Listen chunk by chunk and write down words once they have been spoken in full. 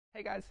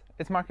Hey guys,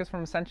 it's Marcus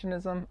from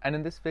Ascensionism, and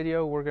in this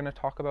video we're going to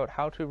talk about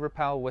how to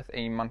rappel with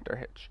a Munter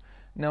Hitch.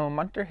 Now, a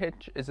Munter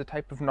Hitch is a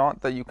type of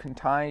knot that you can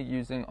tie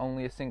using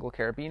only a single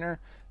carabiner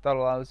that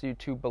allows you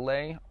to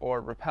belay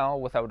or rappel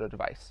without a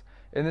device.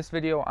 In this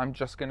video I'm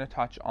just going to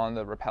touch on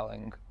the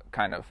rappelling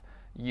kind of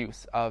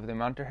use of the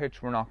Munter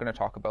Hitch. We're not going to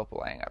talk about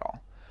belaying at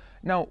all.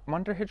 Now,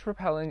 Munter Hitch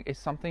rappelling is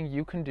something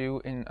you can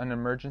do in an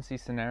emergency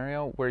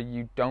scenario where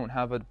you don't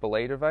have a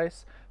belay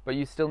device, but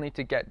you still need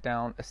to get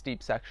down a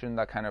steep section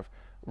that kind of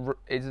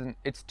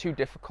it's too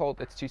difficult,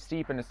 it's too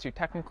steep, and it's too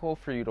technical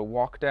for you to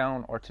walk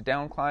down or to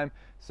down climb,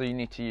 so you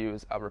need to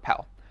use a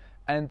rappel.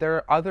 And there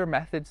are other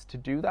methods to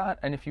do that,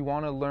 and if you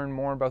want to learn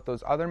more about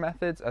those other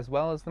methods as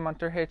well as the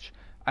Munter Hitch,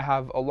 I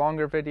have a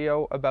longer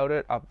video about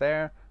it up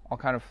there. I'll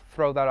kind of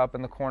throw that up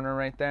in the corner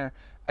right there.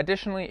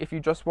 Additionally, if you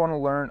just want to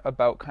learn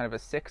about kind of a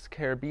 6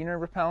 carabiner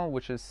rappel,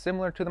 which is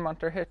similar to the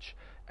Munter Hitch,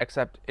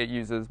 except it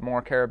uses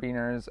more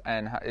carabiners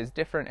and is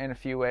different in a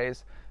few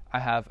ways,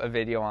 I have a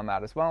video on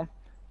that as well,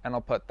 and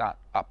I'll put that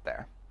up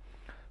there.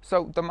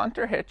 So the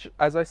Munter Hitch,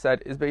 as I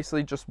said, is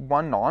basically just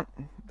one knot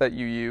that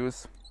you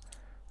use.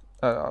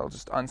 I'll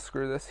just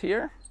unscrew this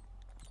here.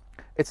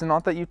 It's a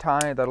knot that you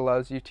tie that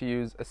allows you to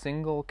use a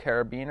single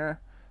carabiner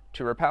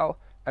to rappel,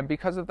 and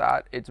because of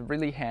that, it's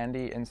really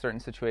handy in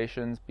certain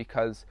situations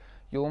because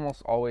you'll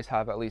almost always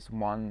have at least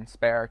one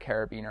spare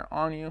carabiner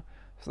on you.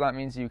 So that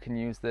means you can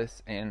use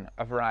this in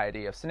a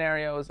variety of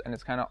scenarios, and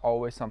it's kind of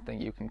always something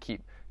you can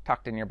keep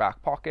tucked in your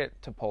back pocket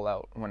to pull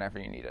out whenever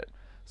you need it.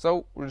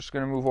 So we're just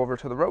going to move over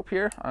to the rope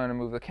here. I'm going to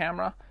move the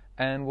camera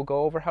and we'll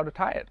go over how to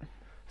tie it.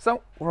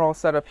 So we're all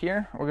set up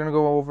here. We're going to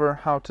go over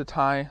how to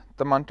tie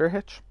the Munter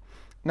Hitch.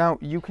 Now,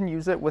 you can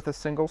use it with a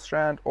single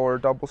strand or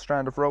double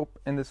strand of rope.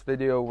 In this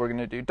video we're going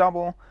to do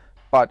double,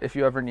 but if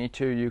you ever need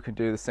to, you can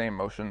do the same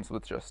motions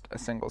with just a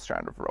single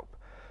strand of rope.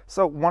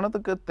 So one of the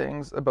good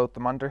things about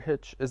the Munter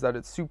Hitch is that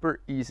it's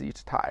super easy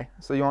to tie.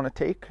 So you want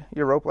to take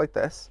your rope like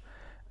this,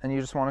 and you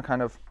just want to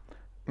kind of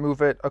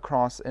move it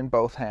across in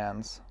both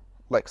hands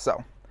like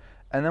so.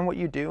 And then what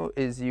you do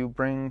is you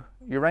bring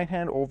your right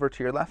hand over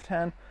to your left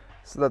hand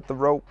so that the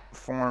rope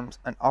forms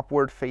an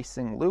upward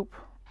facing loop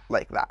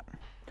like that,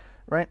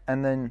 right?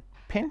 And then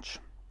pinch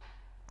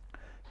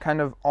kind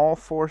of all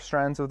 4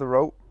 strands of the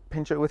rope,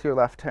 pinch it with your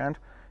left hand.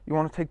 You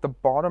want to take the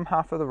bottom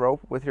half of the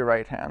rope with your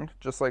right hand,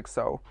 just like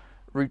so.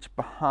 Reach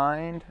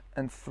behind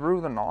and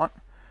through the knot,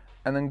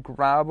 and then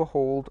grab a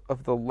hold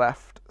of the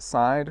left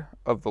side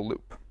of the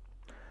loop.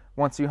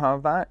 Once you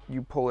have that,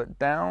 you pull it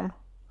down,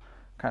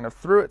 kind of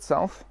through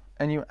itself,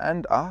 and you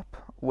end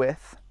up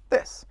with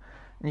this.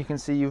 And you can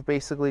see you've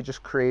basically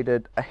just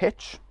created a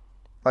hitch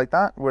like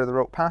that where the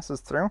rope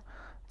passes through.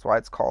 That's why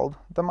it's called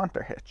the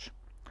Munter Hitch.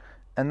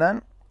 And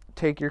then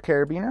take your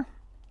carabiner,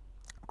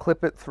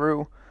 clip it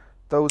through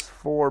those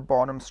 4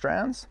 bottom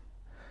strands.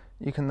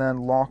 You can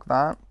then lock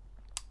that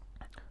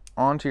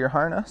onto your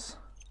harness,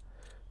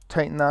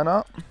 tighten that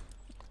up,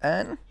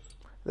 and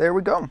there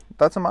we go.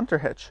 That's a Munter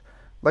Hitch.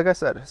 Like I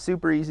said,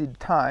 super easy to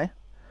tie,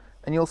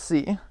 and you'll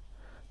see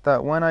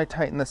that when I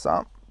tighten this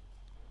up,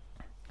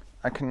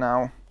 I can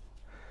now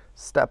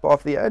step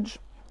off the edge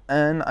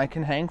and I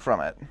can hang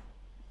from it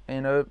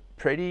in a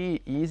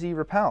pretty easy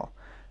rappel.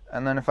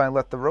 And then if I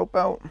let the rope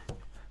out,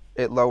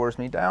 it lowers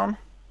me down,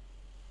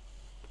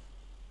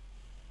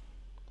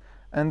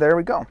 and there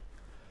we go.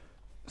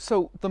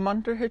 So the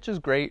Munter Hitch is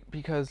great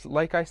because,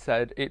 like I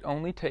said, it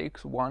only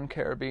takes 1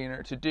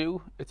 carabiner to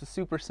do. It's a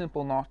super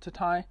simple knot to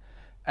tie,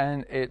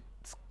 and it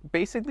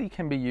basically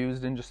can be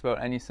used in just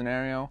about any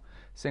scenario: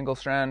 single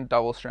strand,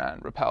 double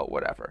strand, rappel,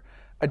 whatever.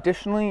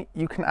 Additionally,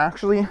 you can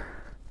actually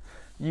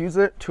use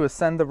it to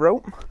ascend the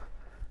rope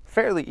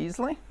fairly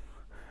easily.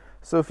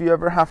 So if you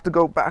ever have to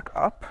go back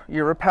up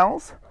your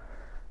rappels,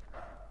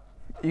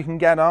 you can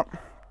get up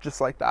just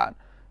like that,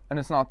 and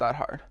it's not that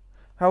hard.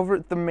 However,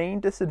 the main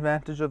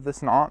disadvantage of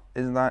this knot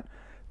is that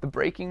the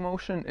braking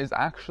motion is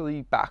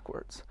actually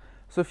backwards.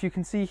 So if you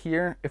can see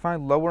here, if I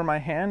lower my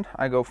hand,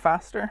 I go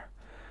faster.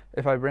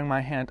 If I bring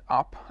my hand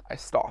up, I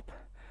stop.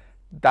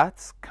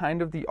 That's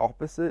kind of the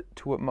opposite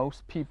to what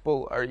most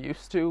people are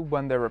used to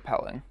when they're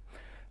rappelling.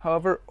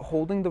 However,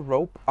 holding the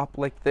rope up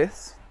like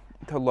this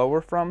to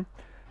lower from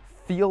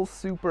feels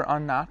super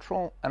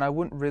unnatural, and I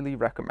wouldn't really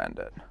recommend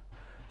it.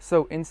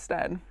 So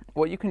instead,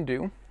 what you can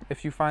do,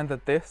 if you find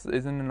that this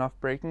isn't enough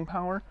braking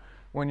power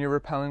when you're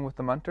rappelling with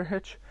the Munter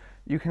Hitch,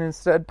 you can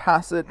instead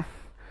pass it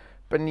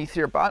beneath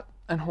your butt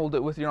and hold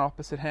it with your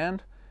opposite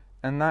hand,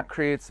 and that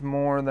creates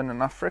more than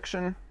enough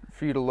friction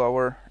for you to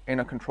lower in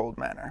a controlled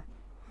manner.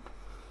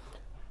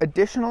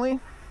 Additionally,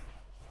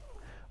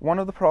 one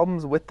of the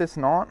problems with this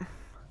knot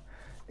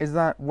is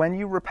that when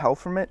you rappel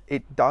from it,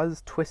 it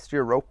does twist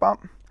your rope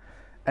up,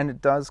 and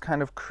it does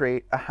kind of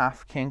create a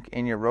half kink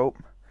in your rope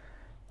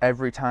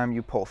every time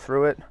you pull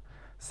through it.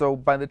 So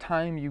by the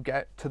time you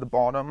get to the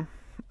bottom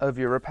of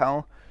your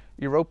rappel,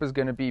 your rope is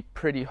going to be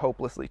pretty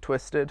hopelessly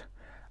twisted.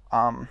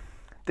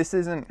 This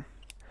isn't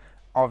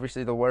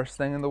obviously the worst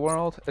thing in the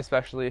world,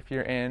 especially if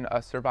you're in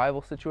a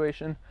survival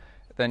situation.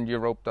 Then your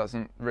rope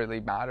doesn't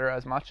really matter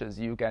as much as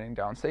you getting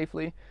down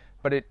safely.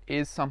 but it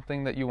is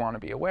something that you want to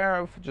be aware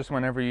of just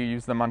whenever you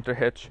use the Munter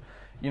Hitch.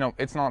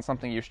 It's not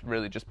something you should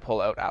really just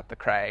pull out at the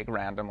crag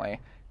randomly,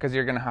 because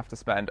you're going to have to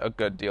spend a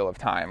good deal of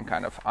time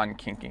kind of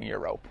unkinking your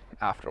rope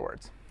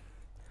afterwards.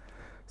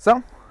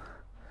 So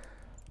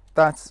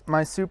that's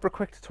my super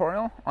quick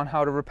tutorial on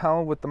how to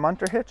rappel with the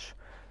Munter Hitch.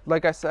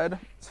 Like I said,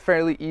 it's a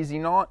fairly easy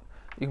knot.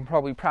 You can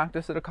probably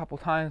practice it a couple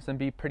times and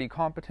be pretty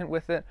competent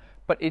with it,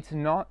 but it's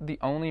not the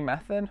only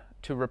method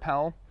to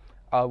rappel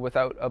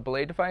without a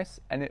belay device,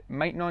 and it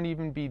might not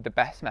even be the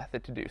best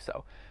method to do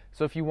so.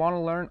 So if you want to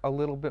learn a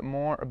little bit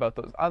more about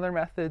those other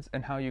methods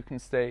and how you can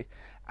stay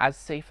as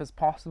safe as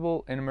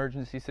possible in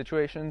emergency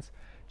situations,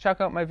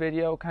 check out my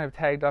video kind of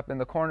tagged up in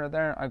the corner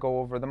there. I go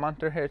over the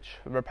Munter Hitch,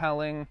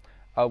 rappelling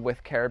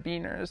with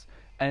carabiners,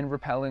 and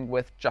rappelling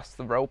with just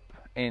the rope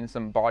in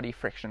some body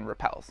friction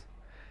rappels.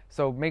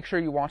 So make sure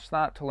you watch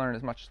that to learn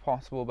as much as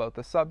possible about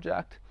the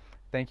subject.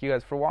 Thank you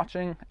guys for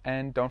watching,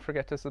 and don't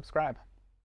forget to subscribe.